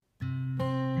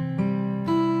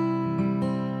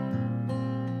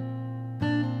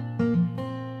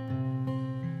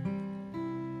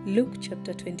Luke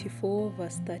chapter 24,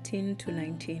 verse 13 to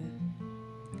 19.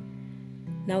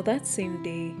 Now that same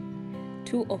day,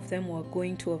 two of them were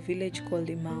going to a village called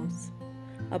Emmaus,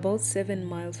 about 7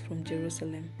 miles from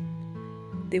Jerusalem.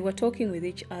 They were talking with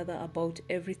each other about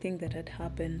everything that had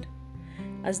happened.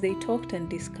 As they talked and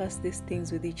discussed these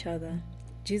things with each other,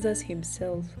 Jesus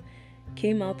himself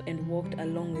came up and walked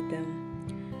along with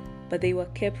them, but they were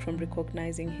kept from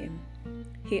recognizing him.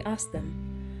 He asked them,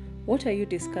 "What are you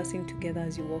discussing together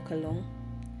as you walk along?"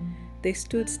 They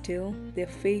stood still, their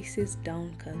faces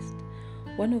downcast.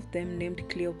 One of them, named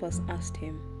Cleopas, asked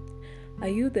him, "Are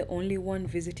you the only one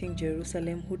visiting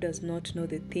Jerusalem who does not know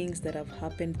the things that have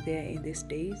happened there in these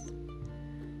days?"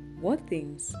 "What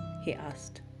things?" he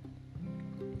asked.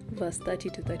 Verse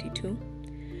 30 to 32.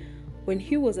 When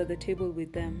he was at the table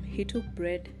with them, he took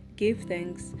bread, gave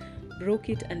thanks, broke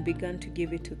it, and began to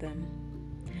give it to them.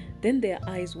 Then their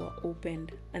eyes were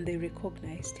opened, and they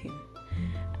recognized him,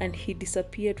 and he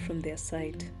disappeared from their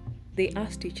sight. They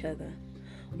asked each other,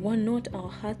 "Were not our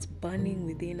hearts burning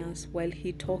within us while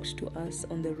he talked to us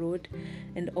on the road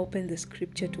and opened the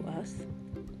scripture to us?"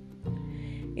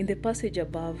 In the passage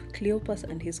above, Cleopas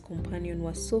and his companion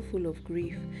were so full of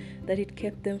grief that it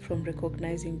kept them from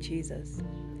recognizing Jesus.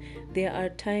 There are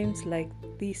times like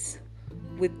this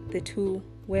with the two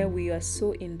where we are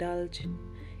so indulged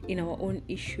in our own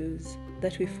issues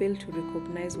that we fail to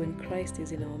recognize when Christ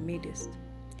is in our midst.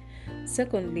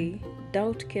 Secondly,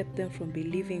 doubt kept them from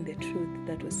believing the truth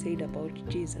that was said about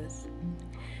Jesus.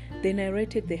 They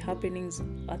narrated the happenings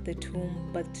at the tomb,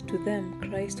 but to them,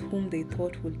 Christ, whom they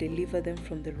thought would deliver them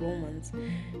from the Romans,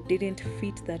 didn't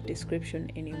fit that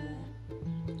description anymore.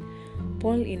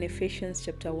 Paul in Ephesians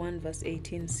chapter 1 verse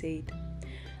 18 said,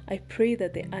 "I pray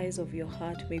that the eyes of your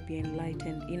heart may be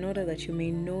enlightened, in order that you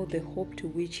may know the hope to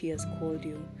which he has called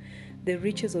you, the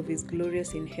riches of his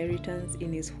glorious inheritance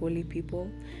in his holy people,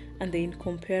 and the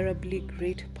incomparably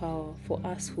great power for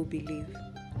us who believe."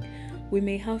 We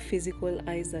may have physical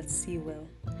eyes that see well,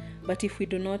 but if we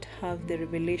do not have the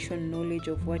revelation knowledge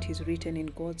of what is written in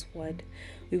God's word,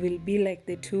 we will be like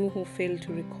the two who failed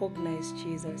to recognize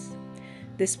Jesus.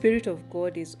 The Spirit of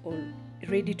God is all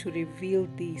ready to reveal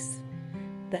this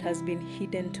that has been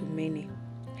hidden to many.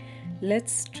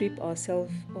 Let's strip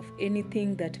ourselves of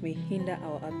anything that may hinder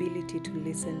our ability to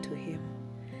listen to him.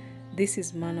 This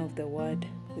is Man of the Word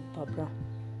with Barbara.